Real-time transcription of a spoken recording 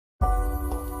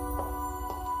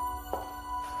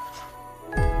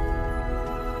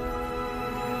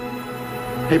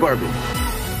Hey, Barbie.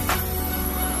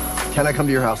 Can I come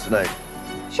to your house tonight?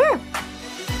 Sure.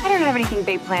 I don't have anything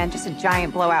big planned, just a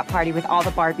giant blowout party with all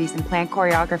the Barbies and planned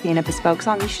choreography and a bespoke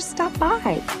song. You should stop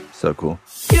by. So cool.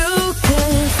 You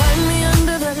can find me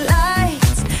under the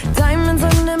lights, diamonds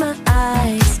under my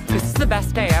eyes. This is the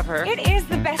best day ever. It is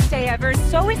the best day ever.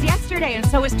 So is yesterday, and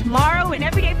so is tomorrow, and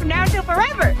every day from now until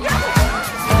forever. Do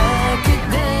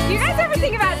you guys ever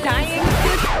think about dying?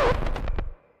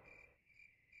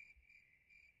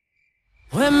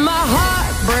 When my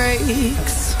heart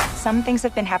breaks, Some things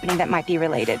have been happening that might be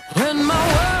related. when my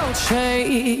world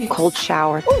shakes. Cold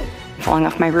shower, falling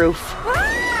off my roof,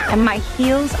 and my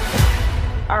heels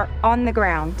are on the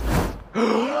ground.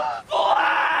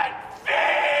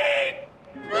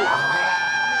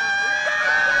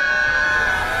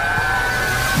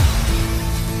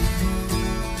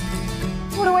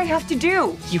 What do I have to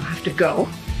do? You have to go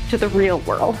to the real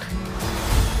world.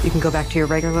 You can go back to your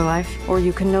regular life, or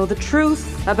you can know the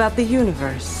truth about the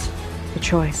universe. The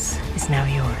choice is now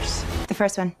yours. The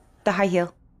first one, the high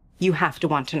heel. You have to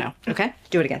want to know, okay?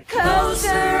 Do it again. Closer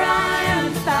I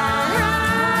am to find.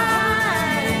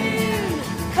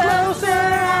 Closer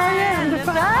I am to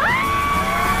find.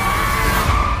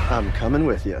 I'm coming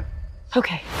with you.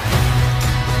 Okay.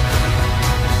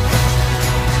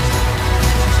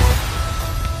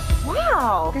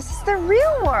 Wow, this is the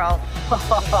real world.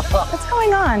 What's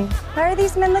going on? Why are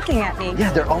these men looking at me?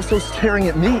 Yeah, they're also staring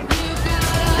at me.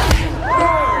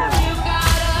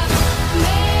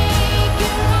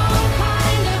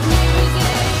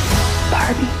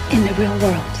 Barbie in the real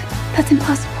world. That's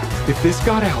impossible. If this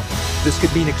got out, this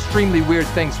could mean extremely weird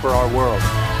things for our world.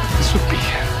 This would be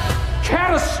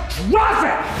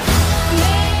catastrophic!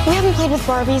 We haven't played with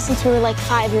Barbie since we were like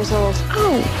 5 years old.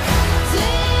 Oh.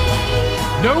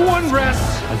 No one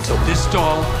rests until this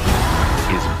doll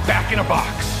is back in a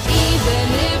box. Even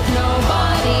if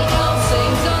nobody else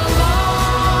sings along.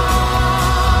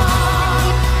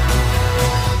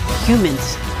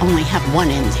 Humans only have one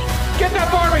ending. Get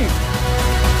that Barbie!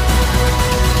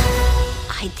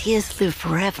 Ideas live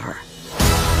forever.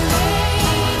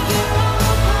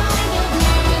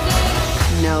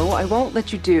 No, I won't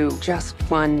let you do just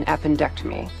one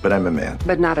appendectomy, But I'm a man.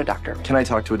 but not a doctor. Can I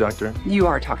talk to a doctor? You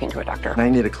are talking to a doctor. And I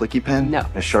need a clicky pen? No.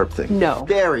 A sharp thing? No.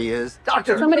 There he is.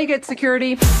 Doctor! Somebody get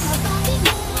security.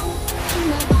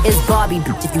 It's Barbie,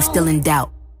 bitch, if you still in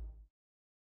doubt.